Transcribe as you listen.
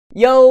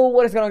Yo,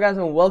 what is going on, guys,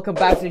 and welcome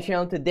back to the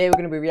channel. Today we're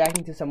going to be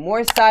reacting to some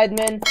more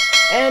Sidemen.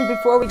 And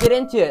before we get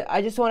into it,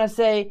 I just want to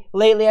say,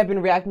 lately I've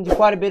been reacting to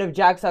quite a bit of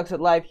Jack Sucks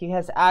at Life. He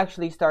has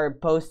actually started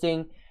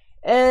posting,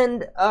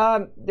 and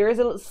there is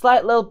a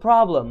slight little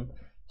problem.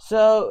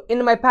 So,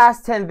 in my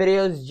past 10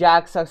 videos,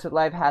 Jack Sucks at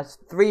Life has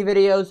 3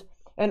 videos,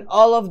 and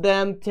all of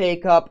them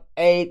take up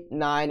 8,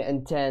 9,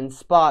 and 10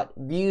 spot,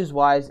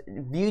 views-wise,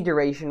 view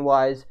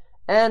duration-wise,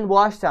 and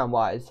watch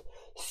time-wise.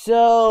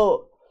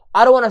 So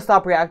I don't want to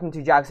stop reacting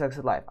to Jack Sucks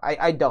at Life.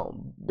 I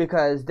don't,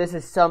 because this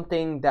is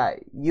something that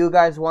you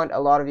guys want. A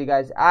lot of you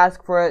guys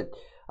ask for it.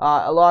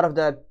 A lot of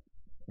the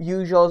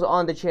usuals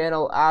on the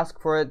channel ask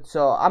for it,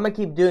 so I'm gonna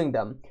keep doing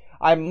them.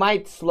 I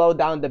might slow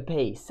down the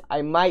pace.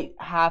 I might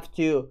have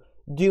to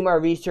do my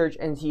research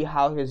and see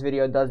how his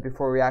video does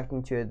before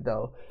reacting to it,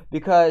 though,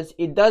 because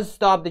it does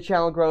stop the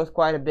channel growth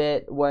quite a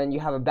bit. When you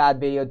have a bad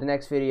video, the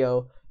next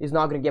video is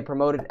not going to get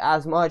promoted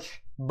as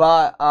much.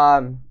 But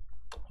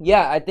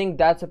yeah, I think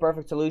that's a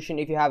perfect solution.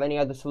 If you have any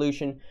other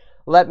solution,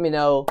 let me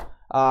know.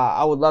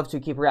 I would love to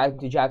keep reacting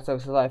to Jack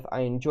Sucks at Life.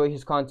 I enjoy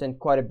his content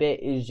quite a bit.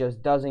 It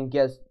just doesn't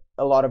get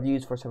a lot of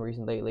views for some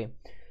reason lately.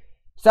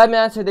 Sidemen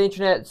answer the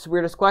internet's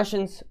weirdest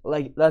questions.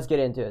 Let's get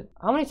into it.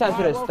 How many times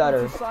did I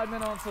stutter?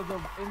 Sidemen answer the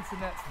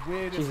internet's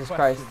weirdest Jesus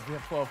questions. Christ. We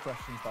have 12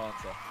 questions to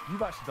answer.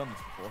 You've actually done this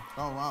before.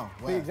 Oh wow.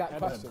 The exact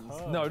questions.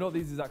 No, not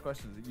these exact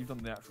questions. You've done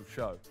the actual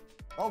show.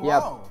 Oh Yep.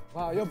 wow.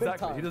 Wow, you're big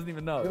Exactly. time. He doesn't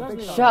even know.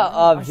 Shut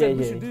up, I said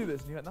we should JJ. do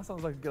this, and you went, that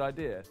sounds like a good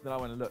idea. Then I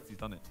went and looked. He's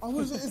done it. Oh,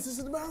 is this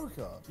in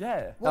America?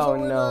 Yeah. Was Oh, I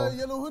wearing no. a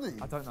yellow hoodie?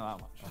 I don't know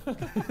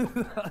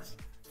that much.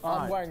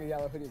 I'm wearing a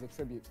yellow hoodie as a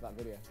tribute to that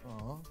video.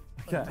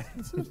 Okay.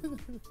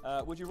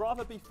 Would you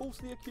rather be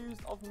falsely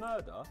accused of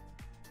murder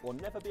or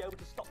never be able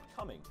to stop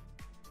coming?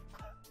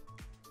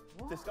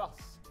 Discuss.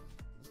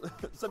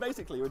 So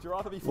basically, would you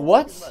rather be falsely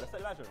What? accused of murder? So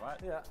imagine, right?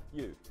 Yeah.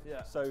 You.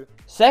 Yeah. So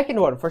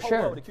Second one, for the whole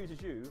sure. world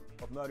accuses you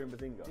of murdering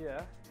Bazinga.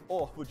 Yeah.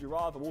 Or would you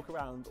rather walk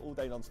around all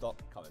day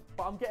non-stop coming?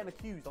 But I'm getting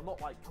accused, I'm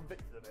not like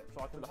convicted of it.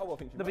 So I can. The whole world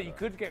thinks you No, but you murder.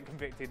 could get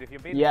convicted if you're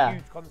being Yeah.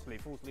 accused constantly,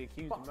 falsely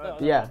accused of murder.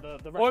 Yeah.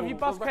 Or if you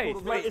bust case,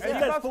 Wait, wait, it if you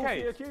says bust falsely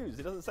case, accused.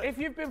 It doesn't say. if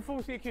you've been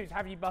falsely accused,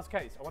 have you bust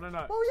case? I want to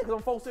know. Oh yeah, because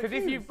I'm falsely accused.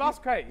 Because if you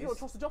bust case, You don't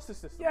trust the justice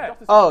system. Yeah. The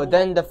justice Oh, system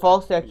then will the not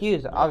falsely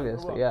accuse accused,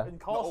 obviously, yeah.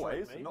 Not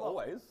always. Not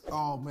always.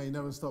 Oh mate,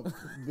 never stop.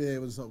 Be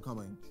able to stop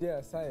coming.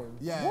 Yeah, same.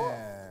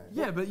 Yeah.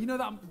 Yeah, but you know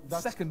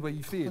that second where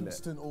you feel it.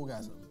 Instant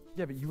orgasm.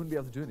 Yeah, but you wouldn't be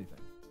able to do anything.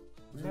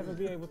 Never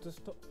be able to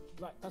stop.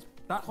 Like that's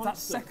That constant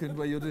second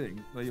where you're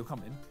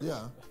coming,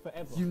 Yeah.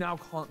 forever. you now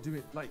can't do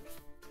it. Like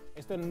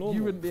It's the normal.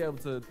 you wouldn't be able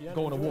to Yeah,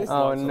 go on a no, walk.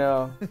 Oh by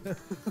yourself.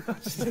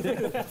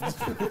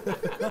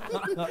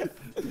 no.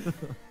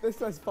 This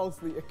says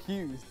falsely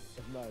accused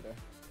of murder.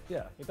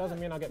 Yeah. It doesn't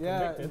mean I get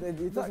Yeah,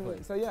 convicted. it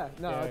doesn't. So yeah,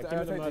 no, Yeah, I give me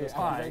don't the take murder the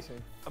charge.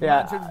 accusation.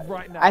 Imagine Yeah,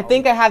 right now. I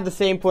think I have the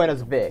same point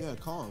as Vic. Yeah,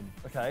 calm.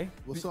 Okay.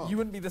 What's up? You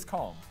wouldn't be this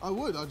calm. I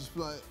would. I'd just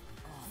be like,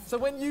 So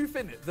when you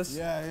finish this.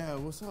 yeah, yeah.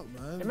 What's up,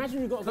 man?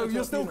 Imagine you got. No,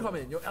 you're still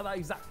coming. You're at that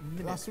exact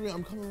minute. That's me.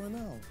 I'm coming right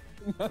now.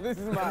 This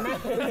is mad.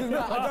 This is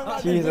mad. I don't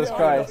like Jesus this video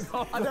Christ.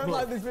 anymore. I don't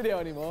like this video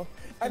anymore.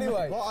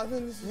 Anyway, Well, I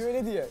think this is. you're an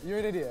idiot. You're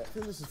an idiot. I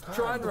think this is calm.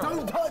 Try and run.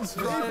 Don't touch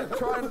me.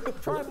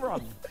 Try and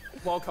run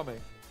while coming.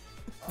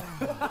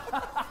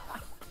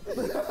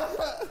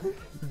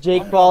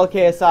 Jake Paul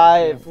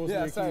KSI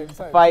Yeah, same.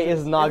 fight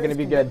is not If going to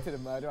be it's good. convicted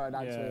of murder, I'd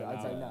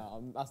say no.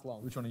 no. That's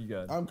long. Which one are you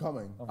going? I'm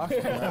coming. He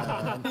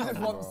just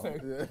wants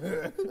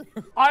to.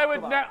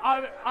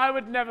 I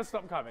would never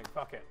stop coming.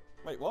 Fuck it.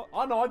 Wait, what?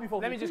 Oh no, I'd be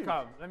falsely Let me just accused.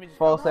 come. Let me just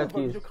False come.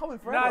 accused. You're coming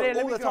No, forever. yeah,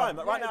 let All me the come. time,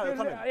 but right now you're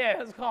coming. Yeah,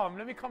 it's calm.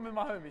 Let me come with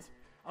my homies.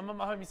 I'm on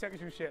my homie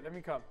sexual shit. Let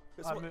me come.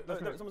 Someone's at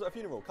a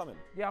funeral. Coming.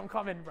 Yeah, I'm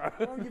coming, bro.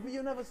 No,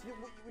 you're never.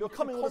 You're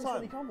coming all the time.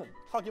 constantly coming.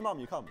 Hug your mum.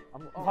 You come.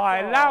 I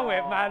allow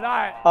it, man.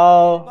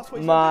 Oh That's what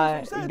you said, my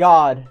that's what you said.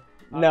 god.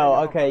 No,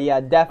 okay,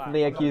 yeah,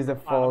 definitely accused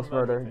of false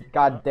murder.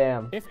 God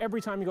damn. If every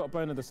time you got a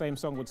boner, the same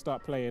song would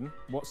start playing,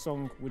 what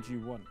song would you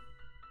want?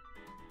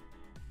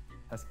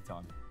 Pesky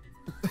time.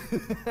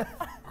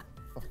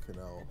 Fucking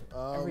hell.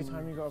 Every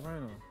time you got a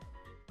boner.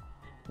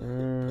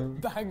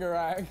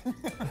 Bangarang.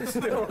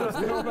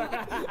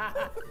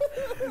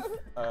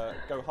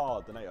 Go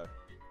hard, the NATO.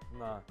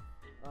 No.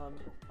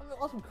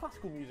 That's some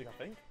classical music, I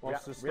think.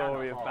 What's the Rihanna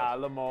story of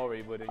hard.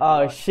 Balamori? Wouldn't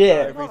Oh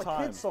shit. Every Not a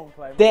time. kid's song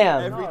playing.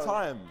 Damn. Every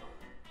time.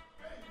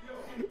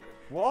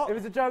 What? It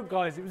was a joke,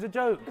 guys. It was a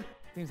joke.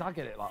 Things I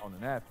get it like on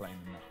an airplane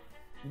and that.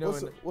 You know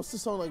when What's the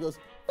song that goes?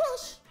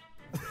 Hush.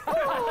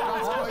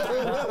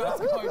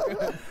 That's quite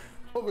good.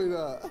 Probably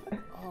that.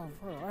 Oh,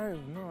 bro, I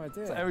have no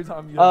idea. so every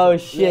time you. Oh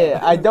shit,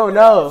 I don't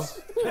know.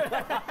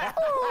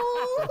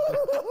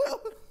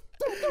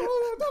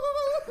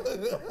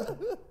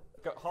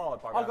 Go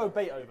hard. By I'll go Rihanna.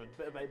 Beethoven.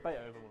 Bit of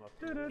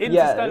Beethoven.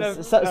 Yeah,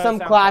 Interstellar, some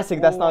soundtrack.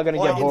 classic that's not gonna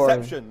Or get like boring.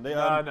 Inception. No,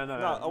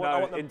 I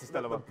want the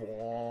Interstellar one.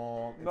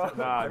 No,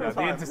 No,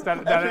 the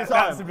Interstellar. Every That's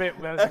time. a bit.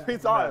 Every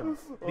time.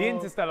 The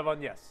Interstellar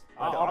one, yes.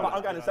 I'm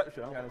going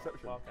Inception. I'm going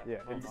Inception. Yeah,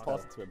 Interstellar.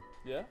 Pass it to him.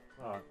 Yeah?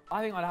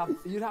 I think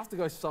you'd have to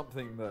go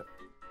something that.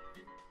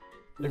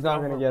 It's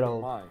not gonna get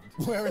old. Mind.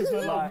 Where is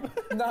the love?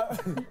 No.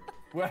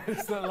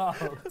 Where's the love?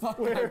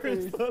 Where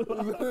is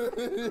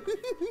the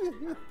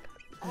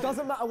love?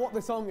 Doesn't matter what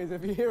the song is,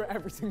 if you hear it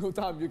every single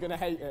time, you're gonna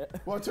hate it.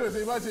 Well,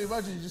 seriously,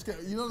 imagine you just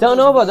get. You know Don't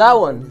know about that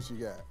one. You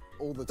get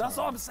all the time. That's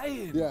what I'm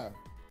saying. Yeah.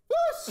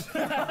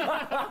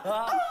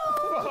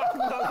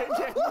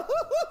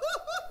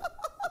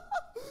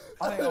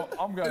 I think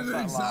I'm going In for an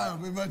that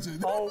exam,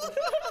 imagine. How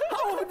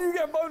often do you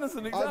get bonus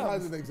in exams?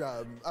 I've had an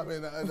exam. I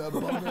mean,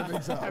 an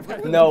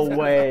exam. No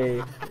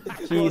way.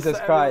 Jesus Everyone's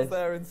Christ.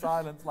 there in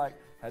silence, like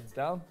heads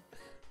down.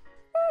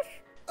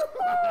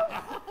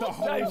 The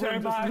whole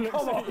room just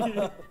looks at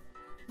you.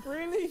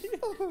 Really?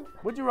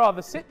 Would you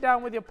rather sit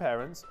down with your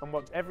parents and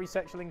watch every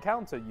sexual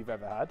encounter you've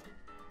ever had,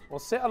 or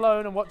sit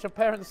alone and watch your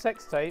parents'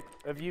 sex tape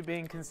of you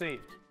being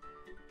conceived?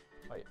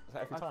 Wait, is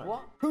that every time?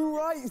 What? Who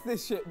writes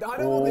this shit? I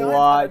don't want the What?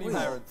 iPad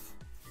anymore. Parents.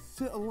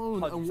 Sit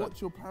alone and 100%.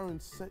 watch your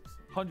parents sex.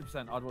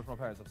 100%. I'd watch my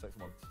parents have sex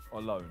once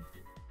alone.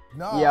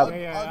 No. Yep.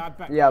 Yeah, I'd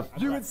back Yep. that.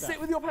 I'd You back would that.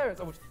 sit with your parents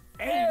and watch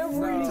every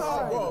Every time.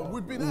 time, bro.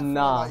 We'd be there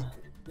Nah. for like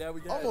Yeah,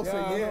 we get almost it.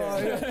 a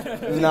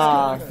year.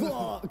 Nah.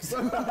 So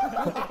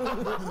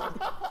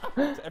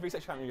every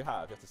sexual encounter you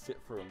have to sit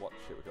through and watch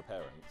it with your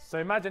parents. So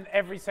imagine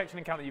every sexual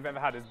encounter you've ever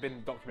had has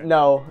been documented.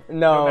 No, You're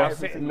now no,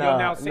 sitting- no, you're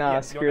now sitting- no,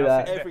 you're screw now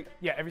that. sitting there-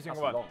 yeah, every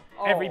single That's one.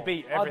 long. Every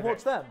beat, everything. I'd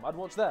watch them. I'd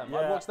watch them. Yeah.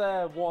 I'd watch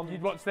their one.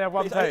 You'd watch their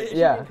one It's, tape. it's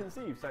Yeah. been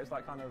conceived, so it's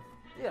like kind of.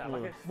 Yeah,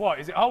 like What,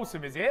 is it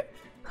wholesome, is it?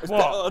 What?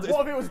 What?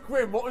 what if it was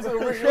grim? What was it?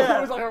 Really,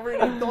 It was like a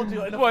really dodgy.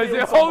 Like, in a What, is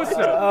field it somewhere.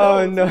 wholesome?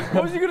 Oh no.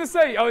 What was you going to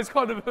say? Oh, it's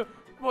kind of,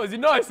 what, is it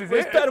nice, is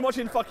It's it? better than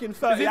watching fucking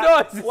 30. it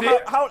nice, is Well,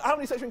 it? how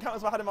many sexual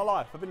encounters have I had in my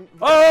life? I've been.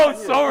 Oh,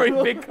 sorry,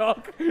 big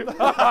cock.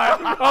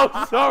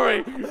 Oh,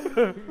 sorry.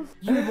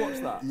 You watch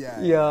that? Yeah.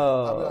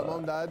 Yo. I'll be like,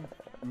 Mom, Dad,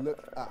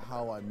 look at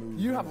how I move.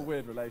 You have a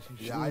weird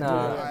relationship. Yeah, I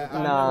Nah, do.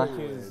 nah. I'm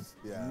weird.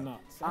 Yeah.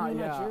 Nuts. I'm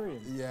yeah.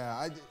 Nigerian.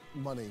 Yeah.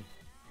 Money.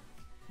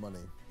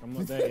 I'm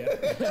not there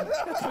yet.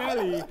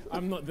 Clearly,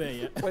 I'm not there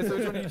yet. Wait, so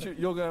which one do you choose?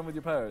 You're going with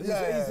your parents?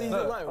 He's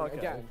No, alone okay.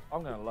 again.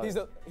 I'm going alone.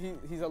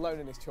 He's alone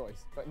in his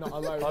choice, but not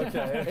alone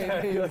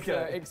Okay, in his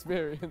okay.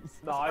 experience.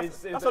 No,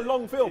 it's That's a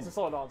long film. It's a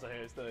solid answer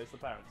here. It's the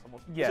parents. I'm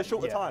watching. Yeah, It's a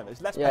shorter yeah. time.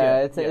 It's less.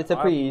 Yeah, pain. it's a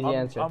pretty easy I'm,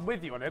 answer. I'm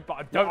with you on it, but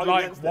I don't Are you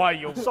like against why it?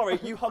 you're... Sorry,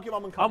 you hug your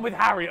mum and come. I'm with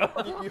Harriet.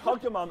 You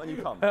hug your mum and you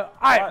come.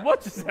 Alright,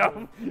 watch yourself.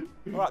 All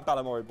right,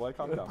 Balamori boy,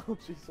 calm down. Oh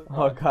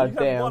You god have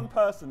damn. one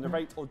person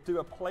narrate or do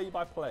a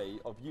play-by-play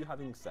of you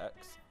having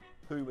sex.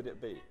 Who would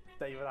it be?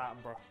 David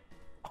Attenborough.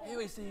 Here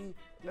we see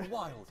the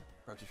wild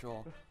approach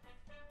ashore,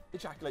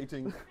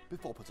 ejaculating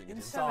before putting it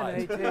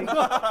inside.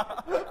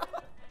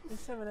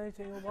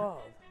 Inseminating a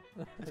wild.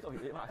 It's gotta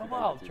be- it might have to be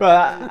Wild. David. Bro,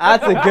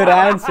 that's a good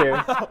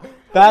answer.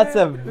 That's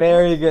a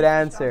very good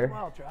answer.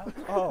 Wild, Trav.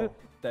 Oh,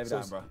 David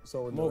Attenborough.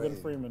 So Morgan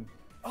annoying. Freeman.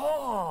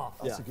 Oh!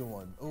 That's a good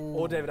one. Ooh.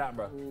 Or David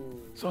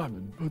Attenborough.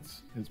 Simon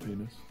puts his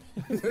penis.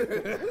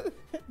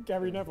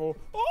 Gary Neville.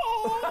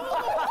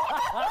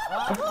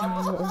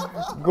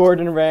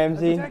 Gordon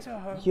Ramsay.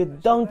 You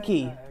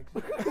donkey.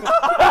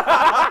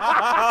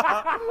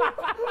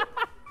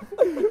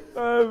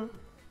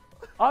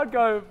 I'd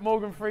go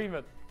Morgan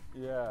Freeman.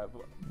 yeah.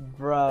 But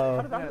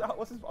Bro.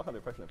 what's his? I can't do an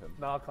impression of him.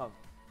 No, I can't.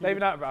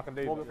 David Attenborough I can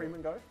do. Morgan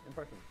Freeman, go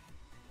impression.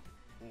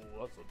 Oh,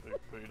 that's a big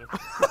penis.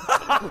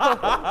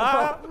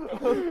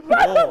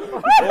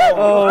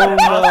 Oh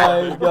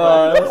my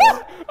god.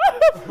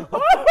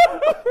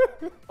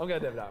 I'm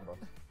going David Attenborough.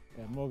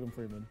 Yeah, Morgan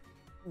Freeman.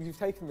 You've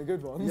taken the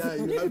good ones. Yeah,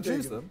 You can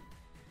choose them.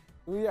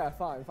 Well, yeah,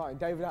 fine.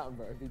 David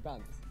Attenborough would be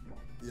banned.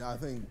 Yeah, I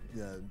think,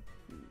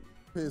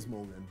 Piers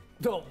Morgan.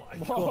 Oh my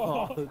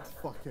god.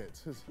 Fuck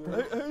it.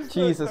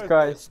 Jesus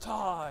Christ.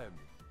 Time.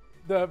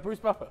 The Bruce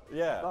Buffer.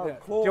 Yeah.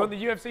 Do you want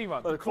the UFC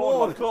one?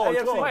 Claude.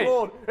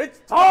 Wait. It's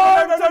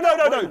Oh,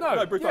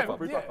 no, Bruce yeah,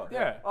 Buffer.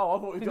 Yeah. Oh, I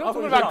thought He's you not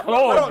talking about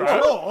Claude, bro.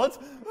 Claude.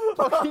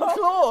 Fucking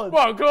Claude.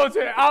 Well, Claude's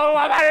here. Oh,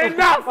 I've had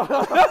enough.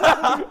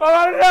 I've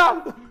had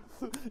enough.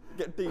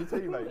 Get DT,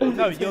 mate.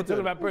 No, you're talking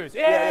about Bruce.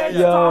 Yeah.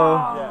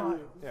 Yo.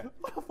 Yeah.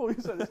 I thought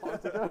you said it's time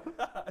to go.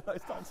 No,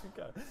 it's time to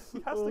go. He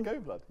has to go,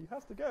 blood. He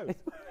has to go.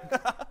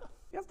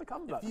 He has to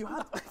come back. You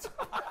had.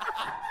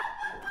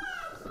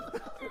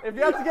 If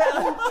you had to get,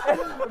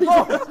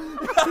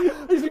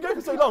 He's been going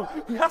for so long.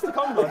 He has to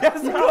come, blood. He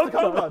has to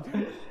come,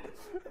 blood.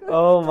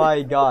 Oh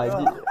my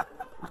god.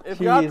 if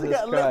you had to Jesus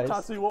get a lip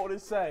Christ. tattoo, what would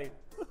it say?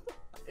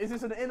 Is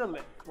this an inner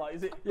lip? Like,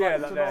 is it? Yeah,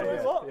 like, that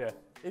synonymous? there. Yeah.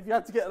 If you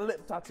had to get a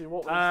lip tattoo,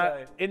 what would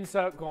it say?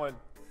 Insert coin.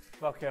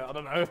 Fuck it, I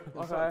don't know.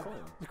 Okay.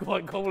 It's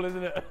quite cool,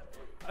 isn't it?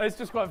 It's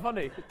just quite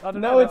funny. I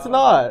don't No, know. it's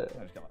not.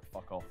 Just get like,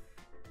 fuck off.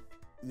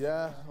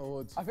 Yeah, I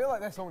would. I feel like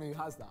there's someone who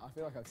has that. I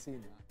feel like I've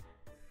seen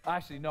that.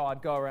 Actually, no,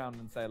 I'd go around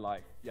and say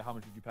like, yeah, how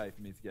much would you pay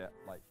for me to get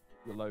like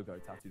your logo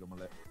tattooed on my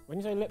lip? When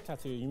you say lip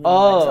tattoo, you mean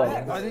Oh.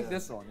 I think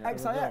this one. Yeah.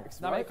 XIX,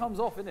 No, right? it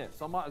comes off, innit?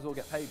 So I might as well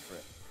get paid for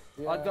it.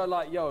 Yeah. I'd go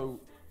like, yo,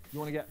 You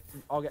want to get?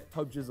 I'll get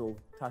Pub Jizzle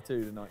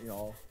tattooed and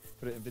I'll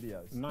put it in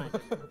videos. Nice.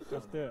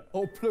 Let's do it.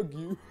 I'll plug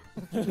you.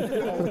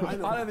 I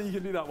don't think you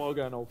can do that while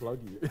going, I'll plug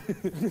you.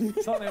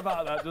 Something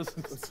about that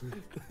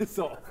just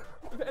sort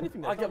of.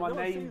 Anything. I get my no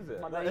one name. sees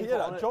it. My Like, name yeah,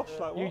 on like it. Josh.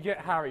 Like, You what? get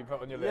Harry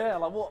put on your lip. Yeah,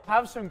 like what?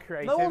 Have some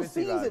creativity. No one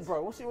sees lads. it,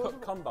 bro. What's your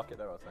Put cum bucket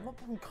there, I I'm think. not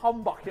putting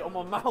cum bucket on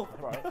my mouth,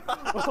 bro.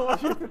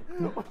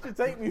 what you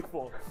take me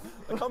for?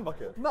 A cum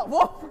bucket. No,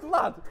 what,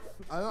 lad?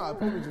 I know, I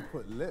probably just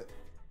put lip.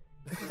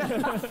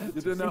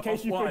 You're doing that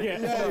case you off-white.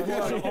 forget.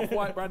 Yeah,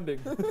 Off-white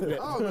branding.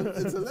 Oh,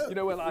 it's a lip. You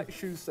know where like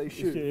shoes say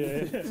shoe.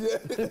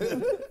 Yeah.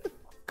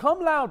 Come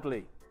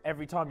loudly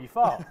every time you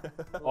fart,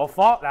 or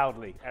fart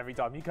loudly every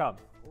time you come.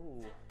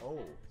 Oh,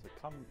 so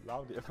come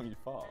loudly every time you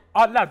fart.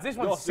 Lads, this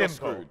one's You're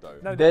simple. screwed, though.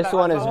 No, This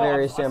one is I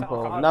very said-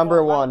 simple. I Number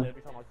fart one. loudly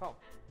every time I come.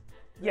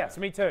 Yes,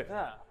 me too.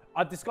 Yeah.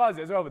 I disguise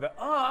it as well with the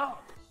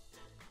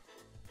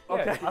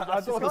Okay. Yeah,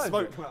 I saw the disguise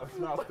smoke it. come out of his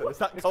mouth. It's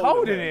that It's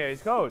cold in here.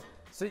 It's cold.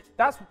 So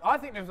I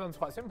think this one's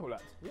quite simple,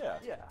 lads. Yeah.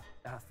 Yeah.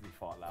 It has to be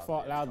fart loud.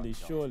 Fart loudly,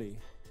 surely.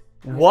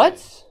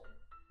 What?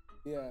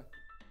 Yeah.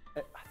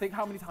 I think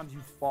how many times you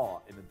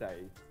fart in a day,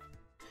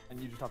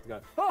 and you just have to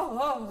go.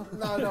 No,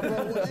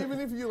 but even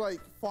if you like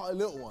fart a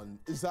little one,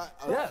 is that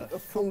a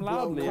full blown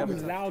loudly every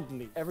comment?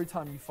 Loudly. Every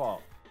time you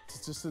fart.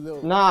 It's just a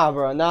little. Nah,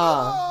 bro,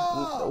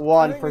 nah. I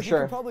One think for you sure.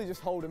 can probably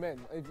just hold him in.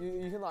 If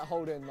you can like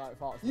hold in like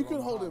farts. for You a can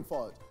long hold time. in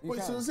fart. You Wait,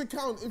 so can. does it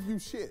count if you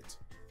shit?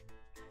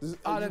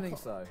 I don't think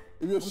so.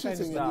 If you're shitting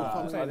and you're Nah,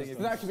 coming I out. think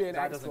That could be an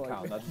that doesn't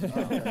exploit. count.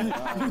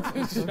 That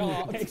doesn't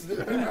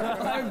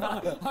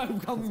count. I'm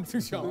coming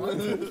to shot. I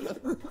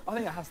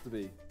think it has to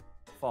be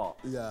fart.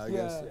 Yeah, I Yeah.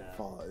 guess.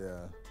 Fart, yeah.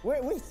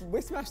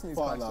 We're smashing these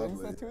Fart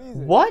questions. loudly. They're too easy.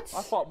 What?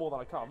 I fart more than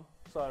I come,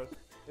 so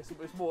it's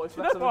more. It's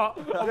You less know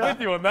of what? I'm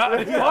with you on that.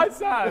 It's quite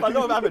sad. I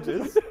know of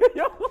averages.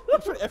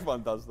 I'm sure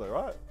everyone does though,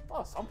 right?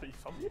 Oh, some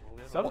people. Yeah.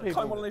 Some What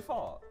people. time when they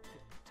fart?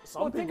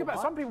 Some Well, think people about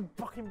might. some people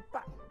fucking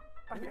back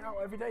it out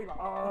every day. Like,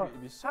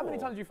 You'd be how many sore.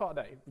 times do you fart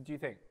a day? Do you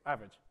think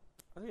average?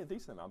 I think a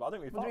decent amount, but I don't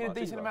really What fart do you mean a much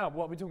decent either. amount?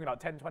 What are we talking about?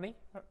 10, 20?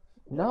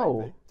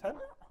 No. 10?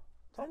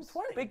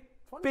 20?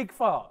 Big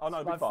farts. Oh, no,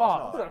 big like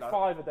farts, farts. no. Like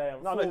 5 a day.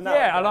 No, Four. no,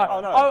 Yeah, I like. Oh,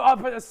 no. I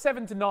put a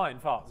 7 to 9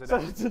 farts a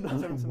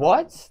day.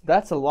 What?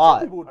 That's a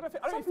lot. I don't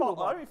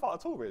really fart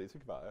at all, really,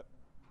 think about it.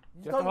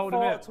 Just to hold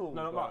them in. at all.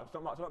 No, not much,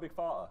 not much, I'm not a big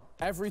farter.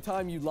 Every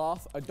time you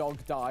laugh, a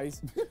dog dies,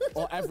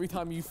 or every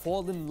time you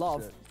fall in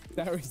love,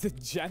 there is a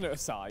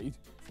genocide.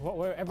 What?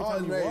 Where, every Oh,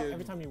 time you what? man.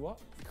 Every time you what?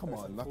 Come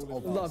on, that's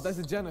Love, obvious. there's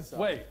a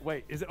genocide.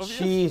 Wait, is it obvious?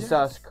 Jesus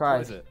What is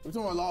Christ. it? We're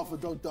talking about laugh, a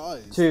dog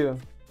dies. 2.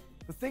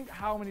 But think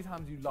how many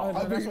times you Oh, laugh. no,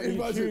 I that's think what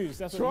you imagine, choose.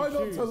 That's try what you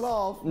not choose. to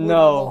laugh.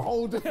 No. A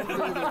whole different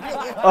video.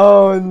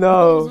 Oh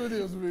no. Those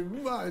videos would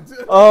be mad.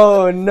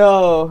 Oh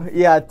no.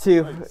 Yeah,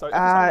 2. So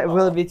if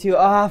Will it be 2?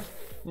 A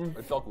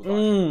dog will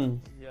die.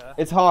 Yeah.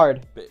 It's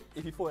hard. But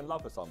if you fall in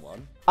love with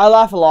someone, I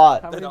laugh a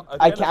lot. then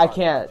I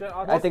can't. Gen-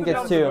 I think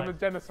it's 2.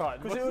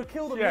 Genocide. Because it would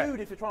kill the Yeah. mood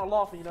if you're trying to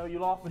laugh and you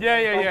laugh. And Yeah,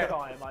 the yeah, dog's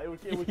dying, like,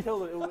 it would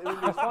kill it. It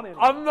wouldn't be as funny.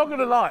 I'm not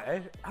gonna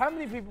lie. How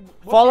many people?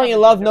 what's the Falling in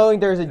average love of knowing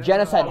there's a genocide?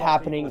 genocide there's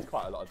happening.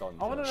 quite a lot of dons.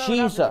 I want to know. yeah. an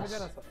average of a Jesus.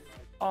 genocide.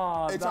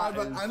 Oh, It's that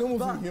either is-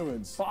 animals and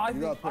humans. But I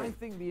You gotta think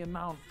pick. the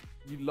amount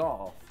you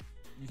laugh,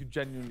 you could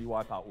genuinely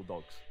wipe out all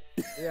dogs.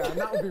 Yeah, and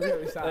that would be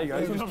really sad. There you go.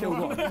 You just killed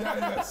one.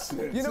 Yes.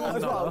 You know what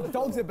as well?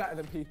 Dogs are better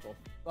than people.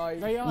 Like,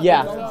 They are.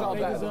 Yeah. They dogs are deserve- better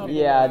they than deserve people.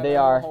 Yeah, they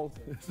are.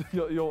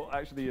 You're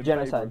actually in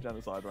Genocide. favour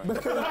of genocide, right?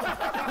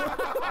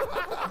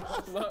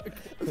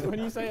 it. When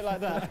you say it like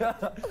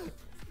that,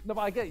 No,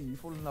 but I get you. You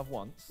fall in love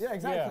once. Yeah,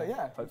 exactly, Yeah.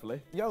 yeah.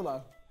 Hopefully.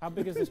 YOLO. how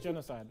big is this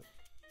genocide?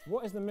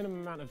 What is the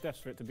minimum amount of deaths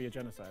for it to be a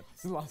genocide?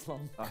 It's the last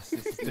one. This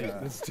is deep.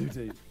 This is too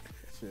deep.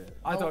 Shit.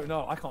 I don't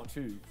know. I can't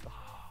choose.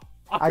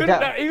 I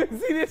couldn't even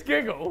see this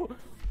giggle.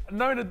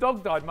 Knowing a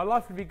dog died, my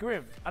life would be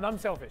grim, and I'm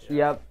selfish.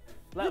 Yep.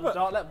 Let them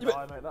die, mate. Let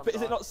them But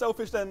is die. it not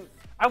selfish then?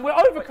 And we're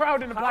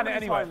overcrowding the planet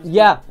many anyway. times-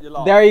 Yeah. You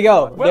laugh. There you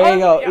go. We're There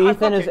you over- go. yeah,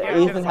 Ethan fuck it, yeah,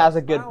 Ethan genocide. has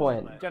a good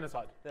point.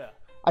 Genocide. Yeah.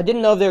 I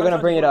didn't know they were gonna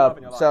bring it up,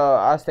 so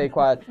I'll stay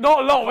quiet.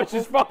 Not a lot, which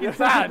is fucking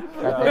sad.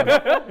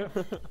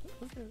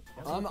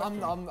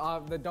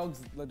 The dogs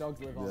live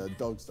on. Yeah,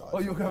 dogs die. Oh,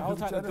 you're going I'll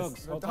take the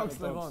dogs. The I'll take dogs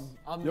the live dogs.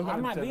 on. You're I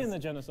going might be in genocide. the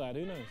genocide.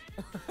 Who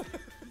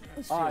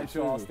knows? Alright,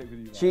 sure. I'll stick with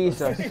you.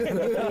 Jesus.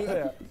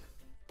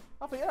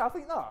 I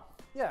think no.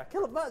 Yeah,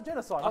 kill it.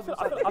 Genocide. I feel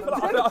like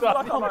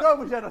I'm going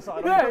with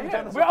genocide. Yeah,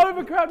 yeah. We're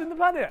overcrowding the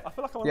planet. I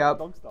feel like I want Yep.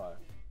 dogs die.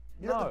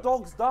 You let the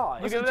dogs die.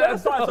 You can It's let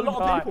genocide for a dog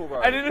lot of die. people,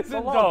 bro. An innocent It's a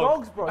lot of dog.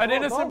 dogs, bro. An It's a lot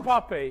of innocent dogs.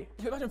 puppy.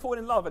 You imagine falling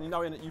in love and you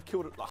knowing that you've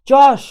killed it. Like,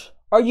 Josh,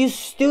 are you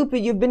stupid?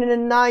 You've been in a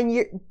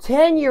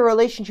 10-year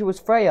relationship with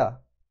Freya.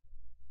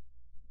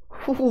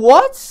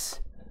 What?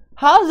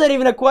 How is that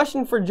even a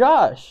question for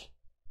Josh?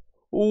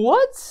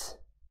 What?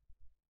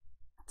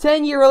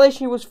 10-year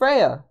relationship with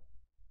Freya.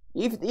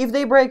 If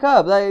they break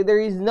up, like there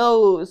is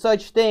no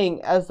such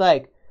thing as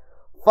like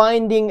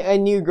finding a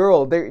new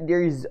girl.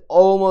 There is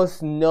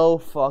almost no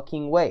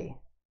fucking way.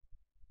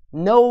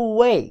 No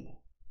way.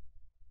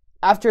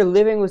 After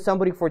living with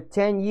somebody for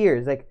 10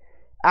 years, like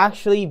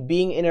actually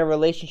being in a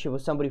relationship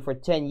with somebody for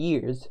 10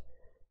 years,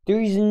 there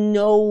is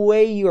no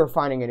way you are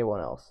finding anyone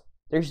else.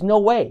 There's no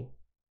way.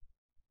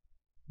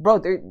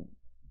 Bro,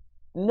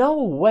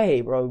 no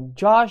way, bro.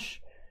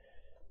 Josh...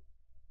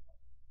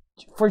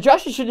 For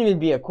Josh, it shouldn't even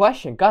be a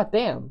question. God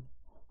damn.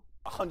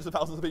 Hundreds of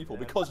thousands of people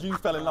because you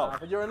fell in love.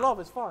 But you're in love,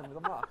 it's fine.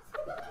 I'm not.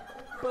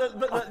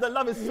 But the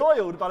love is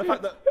soiled by the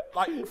fact that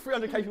like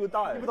 300k people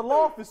died. But the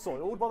laugh is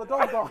soiled by the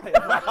dog dying.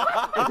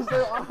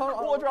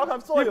 What would you rather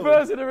have soiled? You're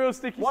first in a real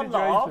sticky One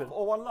situation. laugh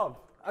or one love?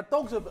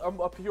 Dogs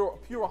are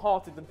purer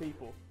hearted than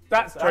people.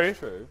 That's true. That's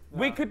true.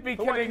 We could be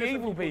But what killing if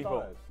evil people.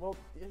 died? Well,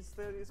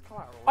 it's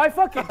collateral. I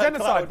fuck it.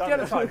 Genocide.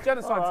 Collateral damage.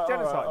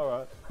 Genocide. All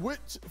right.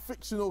 Which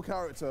fictional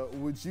character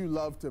would you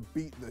love to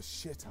beat the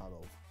shit out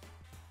of?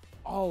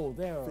 Oh,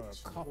 there are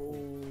a couple.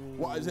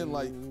 What, as in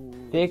like...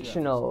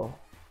 Fictional.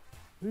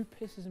 Who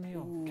pisses me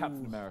off?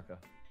 Captain America.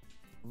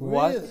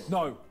 What? Really?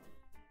 No.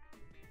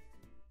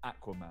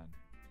 Aquaman.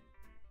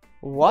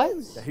 What?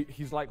 Yeah,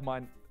 he's like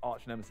my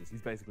arch nemesis.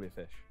 He's basically a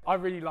fish. I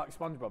really like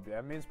SpongeBob.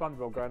 Yeah, me and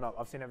SpongeBob growing up.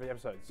 I've seen every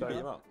episode. So beat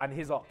him up? and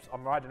his ops.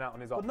 I'm riding out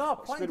on his ops. But no,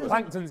 Plankton's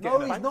Plankton's no,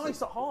 getting he's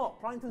nice at heart.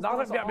 Plankton's No,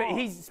 nice at but heart.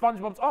 he's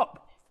SpongeBob's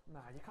up. Nah,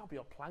 you can't be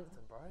a Plankton,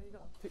 bro. You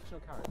got a fictional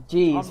character.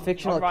 Jeez,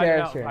 fictional I'm riding out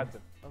on character.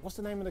 Plankton. What's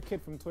the name of the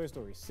kid from Toy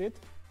Story? Sid?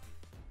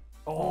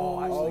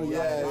 Oh,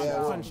 yeah, I'd yeah.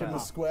 punch him The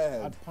up. square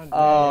head. I'd punch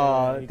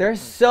Oh, he there's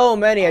could punch. so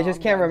many. I just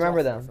I'm can't going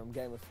remember Joffrey them. From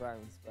Game of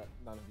Thrones, but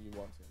none of you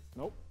watch it.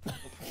 Nope.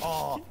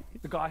 Oh,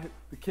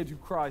 the kid who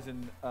cries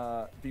in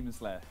Demon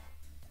Slayer.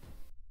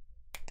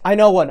 I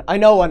know one.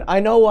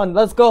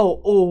 Let's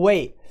go. Oh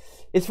wait,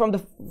 it's from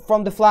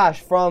the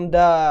Flash. From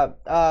the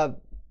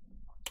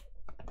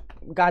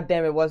God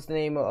damn it, what's the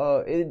name?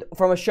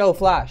 From a show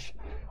Flash.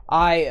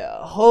 I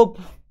hope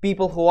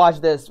people who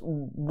watch this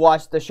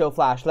watch the show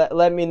Flash.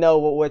 Let me know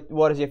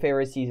what is your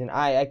favorite season.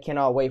 I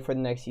cannot wait for the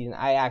next season.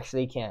 I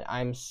actually can't.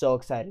 I'm so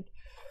excited.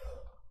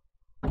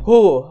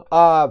 Who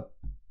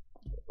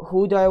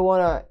do I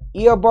wanna?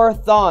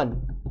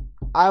 Earbarthon.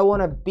 I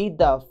wanna beat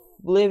the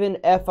living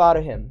F out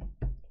of him.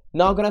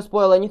 Not gonna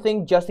spoil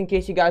anything, just in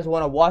case you guys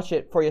wanna watch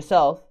it for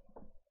yourself.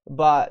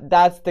 But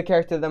that's the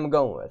character that I'm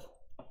going with.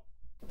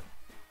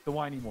 The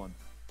whiny one.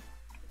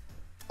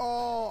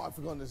 Oh, I've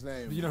forgotten his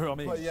name. You know who I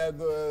mean? But yeah,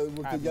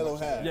 with the yellow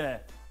hair. Yeah.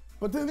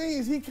 But the thing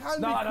is, he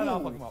can be cool. No,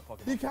 fuck him up.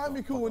 He can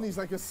be cool when he's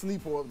like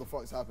asleep or whatever the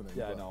fuck's happening.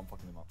 Yeah, but- no, I'm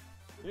fucking him up.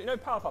 You know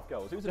Powerpuff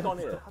Girls? Who's the Don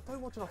here? I don't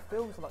watch enough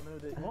films to like know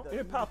the. You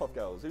know Powerpuff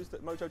Girls? Who's the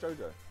Mojo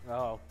Jojo?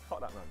 Oh, Fuck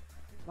that man.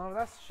 no,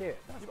 that's shit.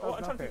 That's I'm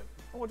trying to nothing.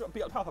 I want to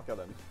beat up Powerpuff Girl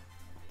then.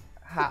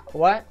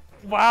 What?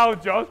 Wow,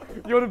 Josh,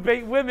 you want to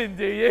beat women,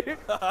 do you?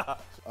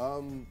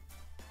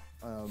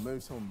 Maybe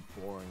someone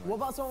boring. Like What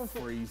about someone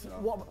from Freezer?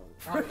 What?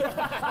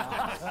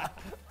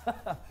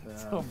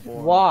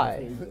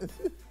 Why?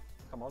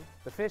 Come on.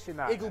 The fish in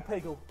that. Iggle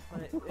Piggle.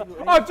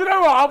 Oh, do you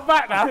know what? I'm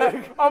back now.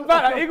 I'm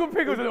back now. Eagle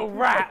Piggle's a little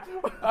rat.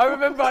 I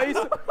remember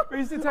we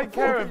used to take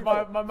care of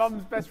my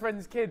mum's best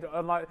friend's kid,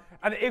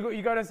 and Eagle,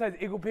 you go downstairs,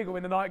 Eagle Piggle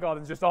in the night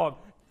garden's just on.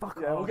 Fuck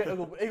Yeah, we'll get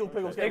Iggle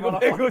Piggle's getting Eagle run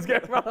off. Piggle's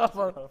getting run off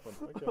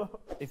on.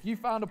 If you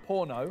found a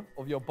porno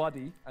of your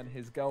buddy and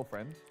his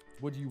girlfriend,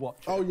 would you watch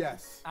it? Oh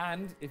yes.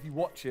 And if you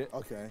watch it,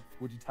 Okay.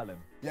 would you tell him?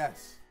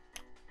 Yes.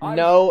 I'd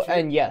No watch it,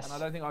 and yes. And I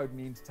don't think I would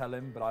mean to tell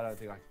him, but I don't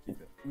think I could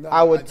keep it. No,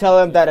 I would tell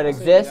him that it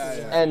exists,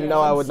 and no,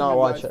 I would not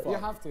watch it. Fuck. You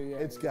have to, yeah.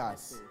 It's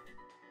gas.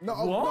 No,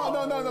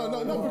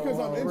 no, because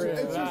I'm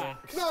interested. It's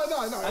just,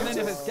 no. And then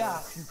if it's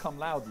gas, you come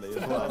loudly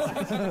as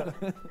well.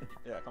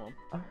 Yeah, come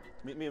on.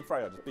 Me and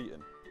Freya just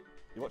beating.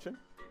 You watching?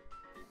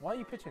 Why are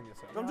you pitching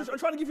yourself? I'm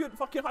trying to give you a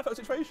fucking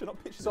hypothetical situation,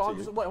 not pitching So it I'm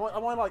to just you. wait.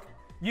 Am I like?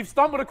 You've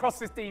stumbled across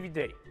this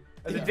DVD.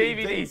 And the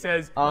DVD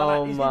says,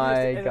 Oh he's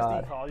my using this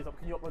god. SD card. He's like,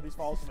 can you upload these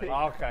files to me?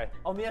 oh, okay.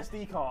 On the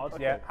SD card,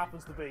 Yeah.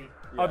 happens to be.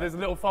 Oh, there's a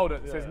little folder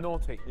that says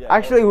naughty. Yeah,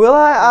 Actually, will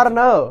I? I don't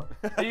know.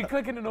 Are you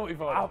clicking the naughty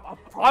folder? I'm I'm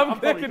probably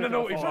clicking the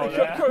naughty clicking the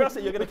folder.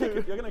 Curiosity, you're gonna click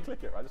it. You're gonna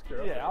click it, right? Just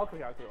curiosity. Yeah, I'll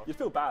click it. You'd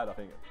feel bad, I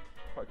think.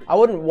 Quite quickly. I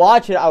wouldn't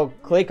watch it. I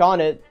would click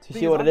on it to see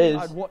Thing what I it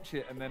think is. I'd watch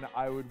it and then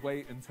I would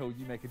wait until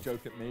you make a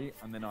joke at me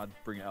and then I'd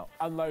bring it up.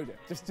 Unload it.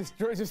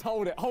 Just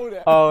hold it. Hold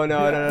it. Oh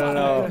no.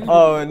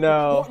 Oh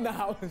no. What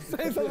now?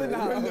 Say something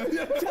now.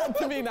 Chat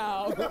to me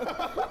now.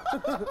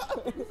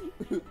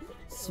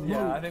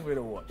 Yeah, I think we'd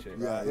all watch it.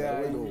 Yeah,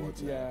 we'll all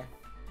watch it. Yeah.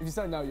 If you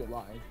say no, you're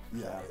lying.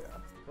 Yeah.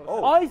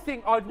 Oh, I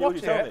think I'd Yeah, would watch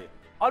you tell it. me?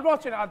 I'd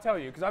watch it and I'd tell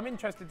you, because I'm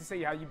interested to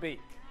see how you beat.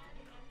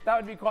 That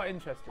would be quite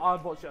interesting.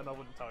 I'd watch it and I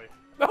wouldn't tell you.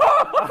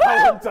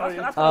 I wouldn't tell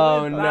you.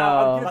 Oh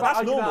no.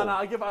 That's normal.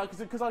 I give out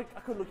because I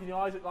couldn't look in your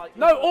eyes like.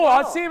 No, or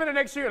I'd see him in the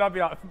next shoot and I'd be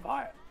like,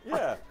 buy it.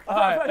 Yeah.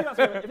 Alright.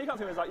 If he comes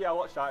to me and is like, yeah, I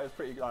watched that, it was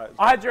pretty like.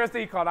 I had your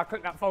SD card, I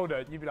clicked that folder,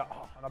 and you'd be like,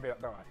 oh, and I'd be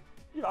like, don't worry.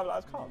 You know,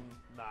 that's calm.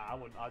 Nah, I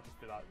wouldn't. I'd just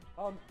be like,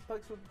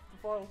 thanks for the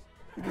files.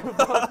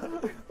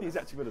 He's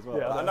actually good as well.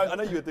 Yeah, I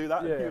know you would do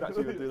that. Yeah. You would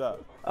actually do that.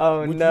 Oh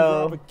Would you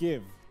no. rather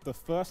give the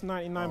first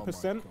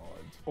 99% God.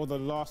 or the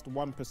last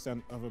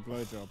 1% of a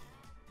blowjob?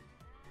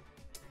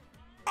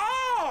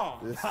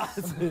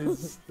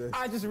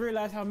 I just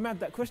realised how mad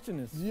that question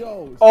is.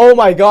 Yo. Oh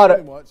my Pretty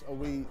god. much. Are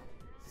we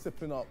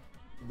sipping up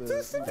the?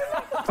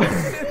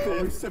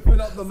 Are we sipping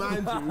up the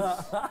man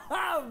juice,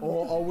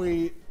 or are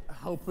we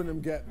helping him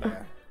get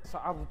there? So,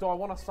 do I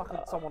want to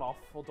suck someone off,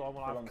 or do I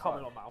want to have cum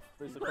in my mouth?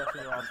 This is the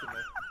question you're asking me.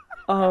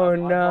 Oh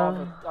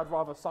no. I'd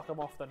rather suck them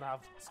off than have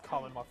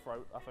cum in my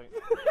throat, I think.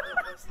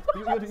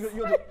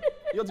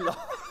 You'll do that.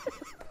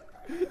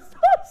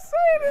 Stop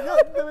saying it.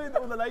 You're doing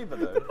all the labour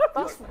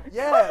though.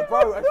 Yeah,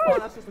 bro, it's fine.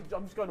 That's just,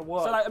 I'm just going to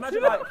work. So like,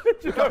 imagine like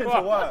you're going to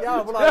work.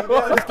 Yeah, but like,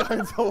 yeah, Just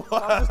going to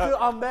work.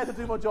 I'm there to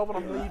do my job and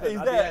I'm leaving.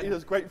 He's there. He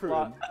does grapefruit.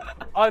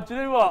 Do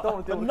you know what?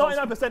 But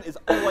 99% is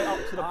all the way up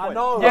to the point. I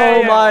know.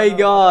 Oh my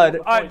god.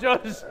 Alright,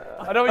 Josh.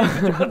 I don't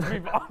want you to judge me,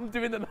 but I'm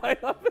doing the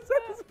 99%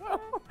 as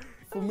well.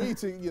 For me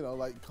to, you know,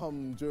 like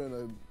come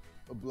during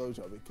a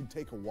blowjob, it can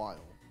take a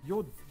while.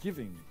 You're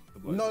giving the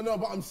blowjob. No,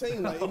 but I'm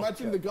saying like,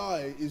 imagine the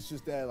guy is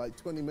just there like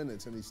 20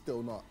 minutes and he's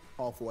still not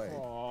halfway.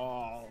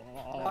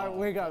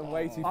 We're going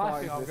way too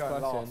far into this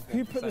question.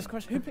 Who put this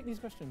question? Who picked these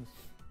questions?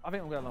 I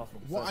think I'm going last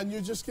one. What? And you're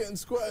just getting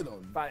squirted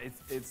on? But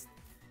it's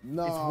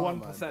No, It's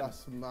 1%. Man,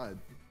 that's mad.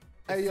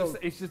 Hey yo,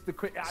 it's just the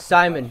quick.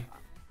 Simon.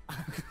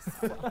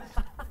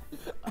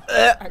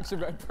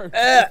 Extra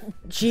protein.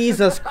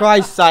 Jesus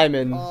Christ,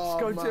 Simon. oh,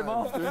 Go to him man.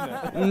 after,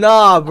 innit?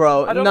 Nah,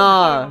 bro. I don't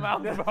Nah.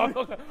 want to come in my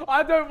mouth, bro.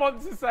 I don't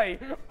want to say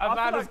a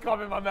man has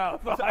come in my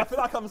mouth. I feel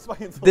like I'm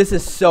swaying. This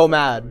is so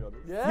mad.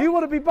 You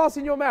want to be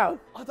busting your mouth?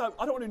 I don't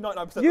want to do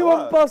 99%. You of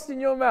want work. busting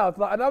your mouth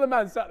like another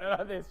man sat there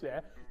like this, yeah?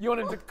 You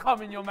want him to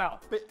come in your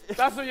mouth.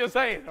 That's what you're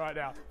saying right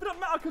now. But it doesn't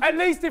matter 'cause At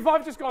least if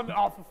I've just gone,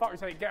 oh for fuck's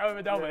sake, get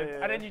over done with,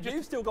 and then you just,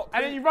 You've still got.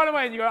 and then you run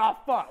away and you go, oh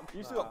fuck.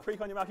 You still got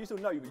creak on your mouth. You still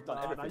know you've done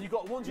everything. No, you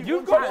got once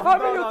You've got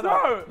cum in your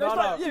throat. No,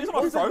 no, yeah, it's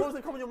not my throat. Once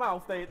they come in your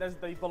mouth, they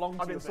belong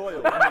to I've you. been a bit.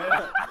 soiled.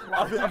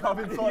 I've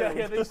been soiled.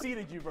 Yeah, they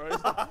seeded you, bro.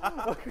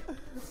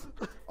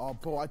 Oh,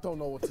 bro, I don't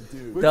know what to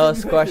do.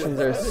 Those questions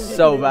are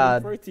so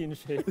bad. Protein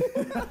shake.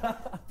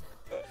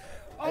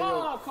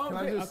 Oh, I can't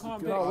pick. I can't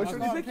pick. No, I which one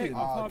can't you pick. picking? I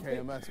Ah, can't pick.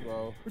 KMS,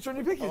 bro. Which one are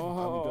you picking? I'm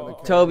gonna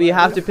Toby, you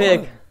have to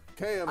pick.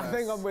 KMS. I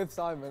think I'm with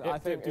Simon. I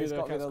think it's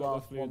got to be the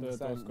last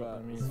 1%.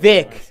 But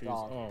Vic.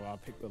 Oh, I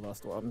picked the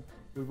last one.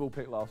 We've all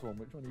picked last one.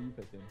 Which one are you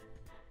picking?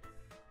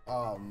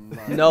 Oh,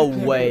 man. No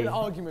there's way. an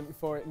argument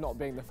for it not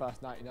being the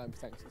first 99%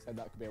 because it said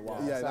that could be a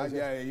while. Yeah, So that, just-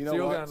 yeah, you know So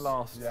you're what? going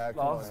last. Yeah,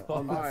 come Last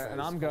on. one. Alright,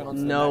 and I'm going on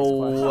to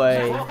No the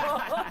way.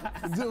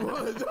 What?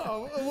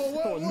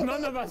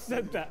 None of us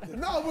said that.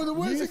 No, but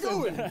where's it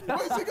going?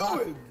 Where's it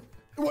going?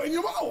 What, in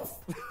your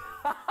mouth?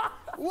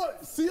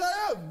 What?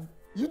 CIM?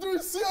 You're doing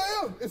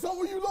CIM? Is that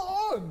what you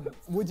lot on?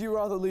 Would you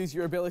rather lose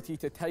your ability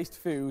to taste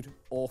food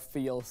or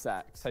feel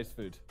sex? Taste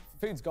food.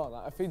 Food's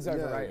gone. Food's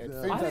overrated.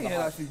 yeah. Food's I think it's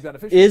overhyped. actually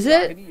beneficial. Is I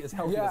it? can eat as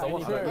healthy Yeah, as I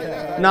want. true,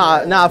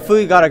 yeah. Nah,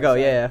 food gotta go.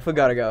 Yeah, food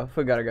gotta go.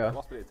 Food gotta go.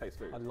 Must be to taste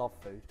food. I love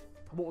food.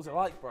 What was it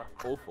like, bro?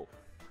 Awful.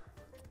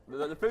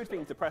 The food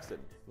thing's depressing.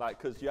 Like,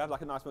 because you have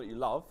like a nice meal that you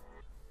love.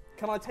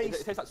 Can I It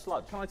taste? tastes like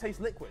sludge. Can I taste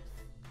liquid?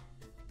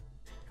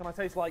 Can I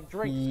taste like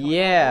drinks?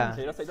 Yeah.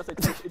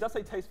 It does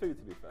say taste food,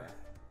 to be fair.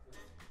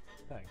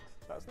 Thanks.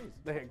 That's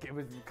nice. It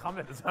was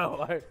coming as well.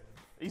 Like,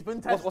 He's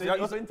been What's tested.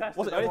 He's been tested.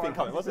 wasn't anything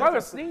coming, was it? bro,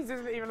 a sneeze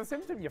isn't even a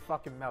symptom. You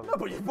fucking melon. No,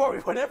 but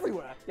it went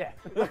everywhere. Yeah.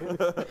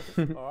 All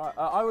right.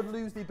 I would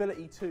lose the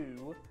ability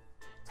to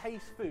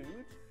taste food,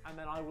 and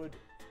then I would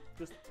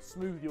just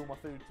smoothie all my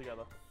food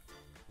together.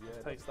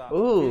 Yeah. Taste that.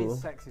 Ooh.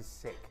 Sex is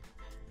sick.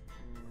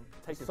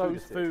 Tasting So food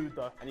is is sick. food,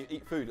 though. And you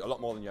eat food a lot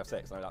more than you have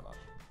sex, I know that much.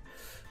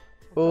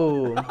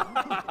 Ooh.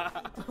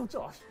 Oh,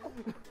 Josh.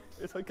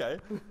 It's okay.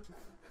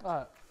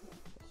 Alright.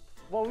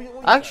 What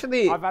you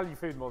Actually, I value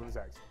food more than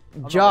sex.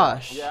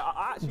 Josh. Yeah,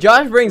 I actually.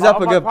 Josh brings up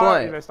On a my good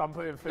priority point. list, I'm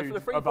putting For food the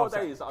 3-4 above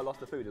sex. days that I lost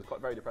the food, it was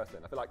quite very depressing.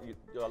 I feel like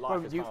your life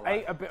Bro, is you kind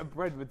ate of like. a bit of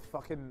bread with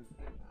fucking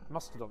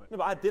mustard on it. No,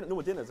 but I had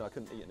normal dinners and I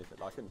couldn't eat anything.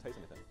 Like, I couldn't taste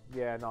anything.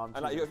 Yeah, no, I'm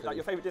And like, choosing your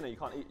food. favourite dinner, you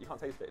can't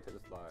taste it. It's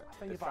just like. I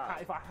think it's if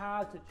sad. I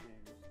had to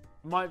choose,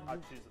 My,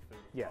 I'd choose the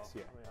food. yes,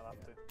 yeah. I mean, I'd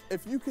have to.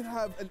 If you could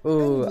have an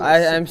Ooh,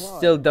 endless I'm supply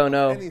still don't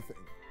know. of anything,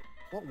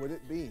 what would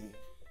it be?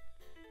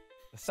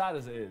 As sad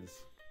as it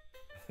is,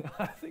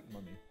 I think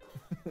money.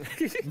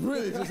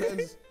 Really, just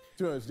ends.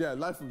 To be honest, yeah,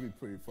 life would be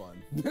pretty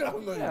fun.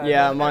 I'm not even-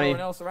 Yeah, money.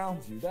 Everyone else around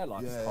you, their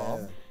life is Yeah,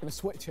 calm. yeah. Gonna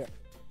switch it.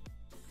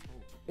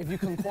 If you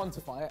can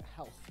quantify it,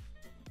 health.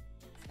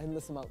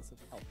 Endless amounts of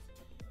health.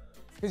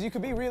 Because you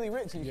could be really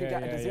rich and you could Yeah,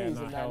 get a yeah, disease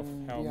no, and health,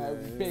 then, health. you know,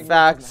 Yeah, yeah. being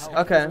Facts, rich doesn't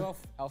help. okay.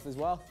 Health is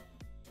wealth.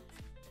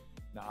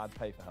 Nah, I'd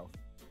pay for health.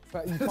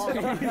 But you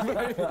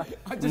can't.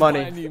 I just Money.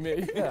 buy a new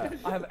me. Yeah,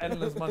 I have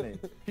endless money.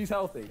 He's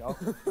healthy.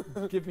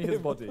 Give me his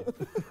body.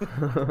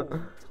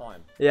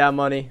 Time. Yeah,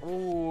 money.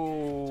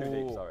 Ooh. Too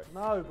deep, sorry.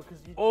 No, because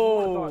you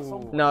Oh. might die at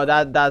some point. No,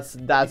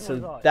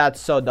 that's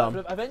so dumb.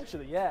 But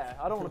eventually, yeah.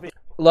 I don't want to be.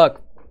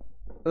 Look,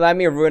 let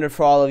me ruin it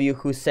for all of you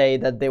who say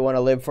that they want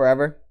to live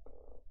forever.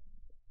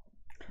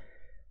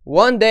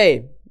 One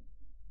day,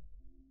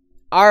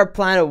 our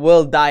planet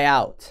will die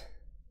out.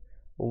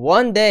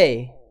 One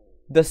day,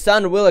 the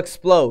sun will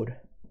explode.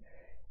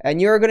 And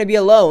you're going to be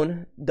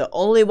alone, the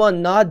only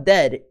one not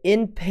dead,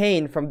 in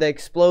pain from the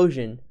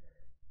explosion,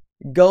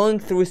 going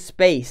through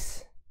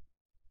space,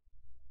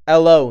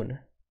 alone,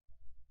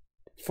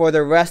 for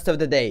the rest of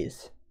the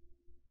days.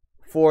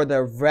 For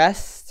the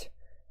rest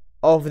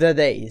of the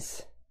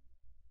days.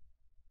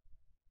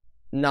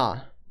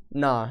 Nah,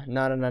 Nah.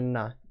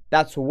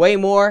 That's way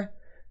more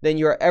than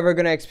you're ever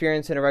gonna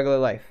experience in a regular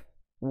life.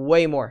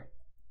 Way more.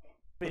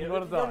 But you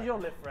don't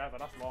live forever,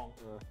 that's long.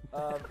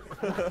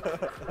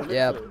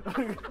 Yep.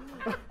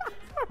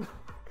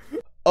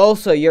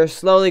 Also, you're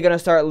slowly gonna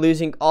start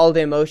losing all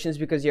the emotions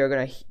because you're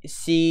gonna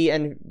see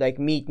and like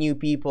meet new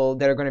people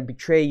that are gonna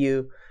betray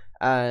you,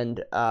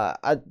 and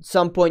at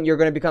some point you're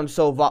gonna become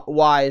so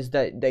wise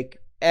that like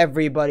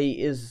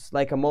everybody is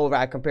like a mole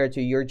rat compared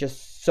to you. You're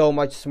just so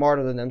much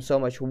smarter than them, so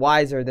much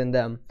wiser than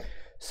them.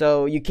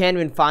 So you can't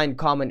even find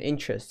common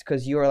interest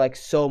because you are like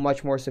so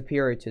much more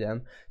superior to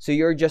them. So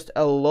you're just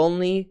a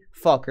lonely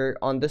fucker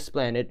on this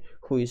planet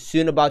who is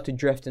soon about to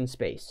drift in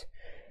space.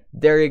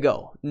 There you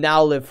go.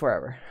 Now live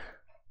forever.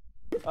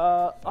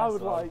 I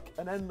would like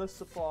an endless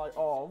supply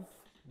of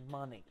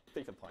money.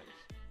 FIFA points.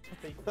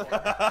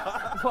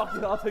 Fuck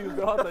it, I'll take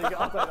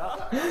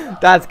that.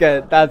 That's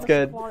good. That's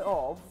good. Supply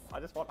of. I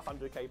just want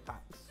 100k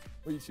packs.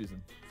 What are you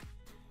choosing?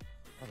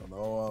 I don't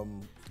know.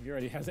 He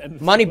already has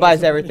endless Money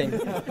supplies buys of everything.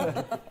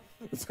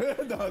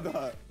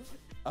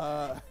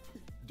 no.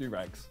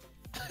 Do-rags.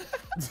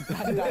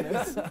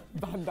 Bandanas.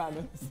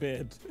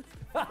 beard.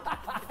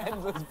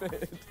 Endless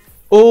beard.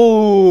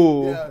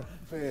 Ooh. Yeah,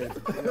 beard.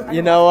 Yeah.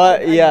 You know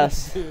what?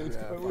 Yes.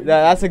 Yeah.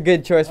 That's a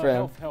good choice for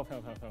him. Help.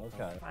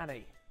 Okay.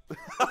 Money.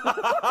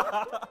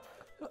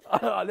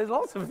 There's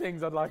lots of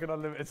things I'd like an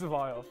unlimited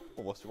supply of.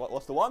 Well,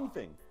 what's the one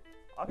thing?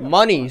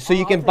 Money, so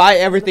you can buy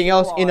everything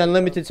else in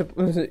unlimited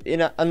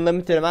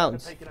unlimited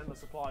amounts. Take an endless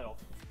supply of.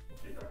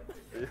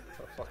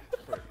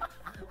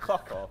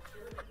 Fuck off.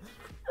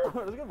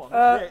 That's a good one.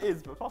 Yeah, it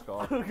is, but fuck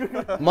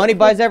off. Money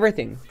buys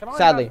everything.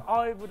 Sadly.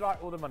 I would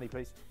like all the money,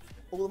 please.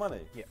 All the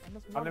money? Yeah.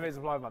 Unlimited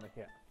supply of money,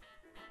 yeah.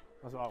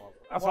 That's what I want.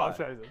 That's Why? what I've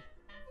chosen.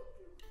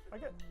 I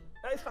get,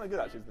 that is kind of good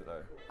actually, isn't it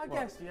though? I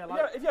guess, yeah.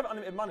 Yeah, if you have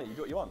unlimited money, you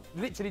do what you want.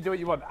 Literally do what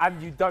you want,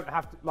 and you don't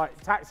have to, like,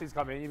 taxes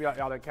come in, you'd be like,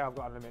 I don't care, I've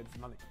got unlimited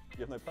money.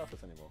 You have no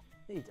purpose anymore.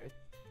 Yeah, you do.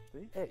 Do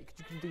you? Yeah, you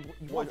can do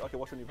what you want. Okay,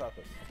 what's your new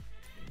purpose?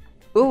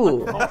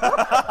 Ooh.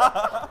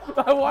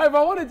 Why have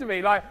I wanted to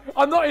be? Like,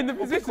 I'm not in the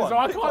position, so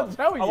I can't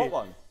tell you. I want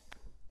one.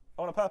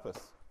 I want a purpose.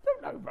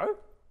 I don't know, bro.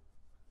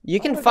 You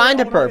can find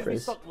a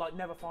purpose. Like,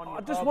 never finding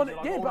I just want it,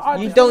 yeah, but I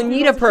You just don't want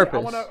need a curiosity.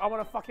 purpose. I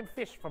want to fucking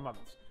fish for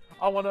months.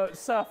 I want to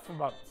surf for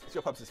months. So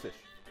your purpose is fish.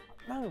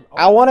 No.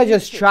 I want to do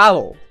just shit.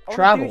 travel. I wanna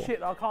Travel. do shit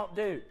that I can't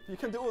do. You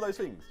can do all those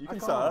things. You can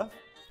can't. surf.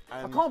 I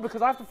And can't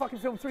because I have to fucking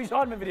film 3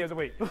 Sidemen videos a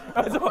week. So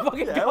I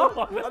fucking yeah, can't.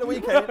 at the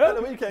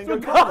weekend, go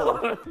travel.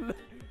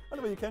 At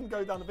the weekend,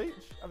 go down the beach,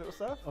 have a little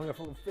surf. I'm gonna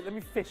fucking let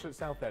me fish at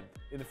Southend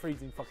in the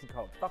freezing fucking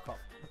cold. Fuck off.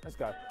 Let's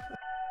go.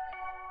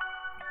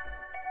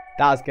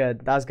 That was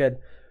good. That was good.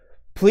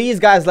 Please,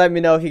 guys, let me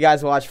know if you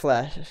guys watch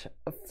Flash.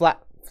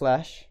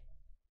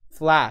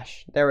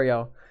 There we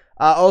go.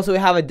 Also, we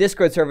have a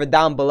Discord server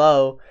down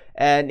below,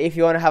 and if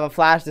you want to have a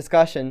Flash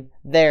discussion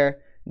there,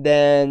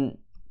 then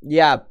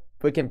yeah,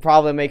 we can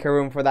probably make a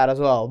room for that as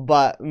well.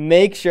 But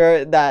make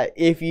sure that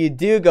if you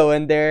do go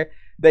in there,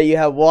 that you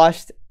have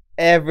watched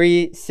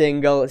every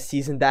single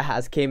season that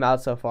has came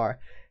out so far,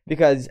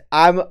 because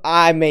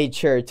I made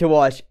sure to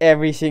watch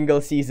every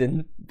single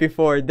season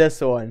before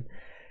this one,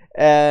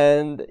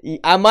 and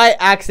I might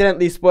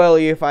accidentally spoil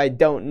you if I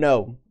don't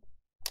know.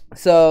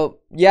 So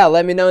yeah,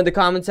 let me know in the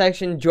comment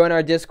section. Join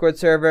our Discord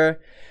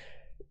server.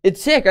 It's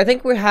sick. I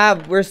think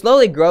we're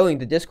slowly growing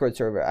the Discord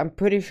server. I'm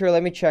pretty sure.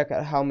 Let me check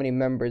at how many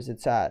members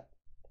it's at.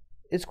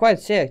 It's quite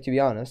sick, to be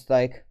honest.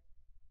 Like,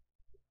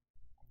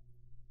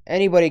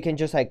 anybody can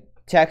just like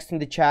text in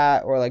the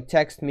chat or like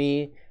text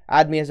me,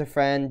 add me as a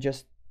friend,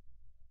 just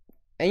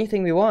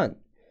anything we want.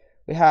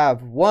 We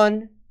have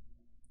 1,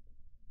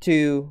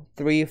 2,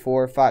 3,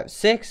 4, 5,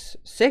 6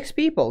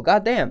 people.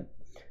 Goddamn,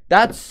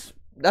 that's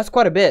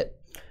quite a bit.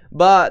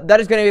 But that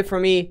is gonna be it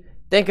for me.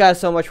 Thank you guys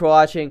so much for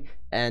watching,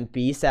 and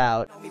peace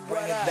out. Bring it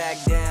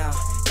back down.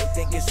 They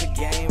think it's a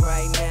game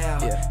right now,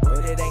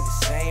 but it ain't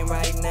the same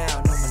right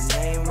now. Know my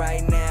name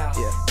right now.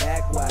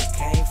 Back where I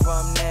came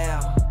from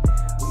now.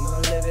 We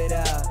gon' live it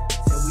up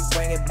till we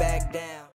bring it back down.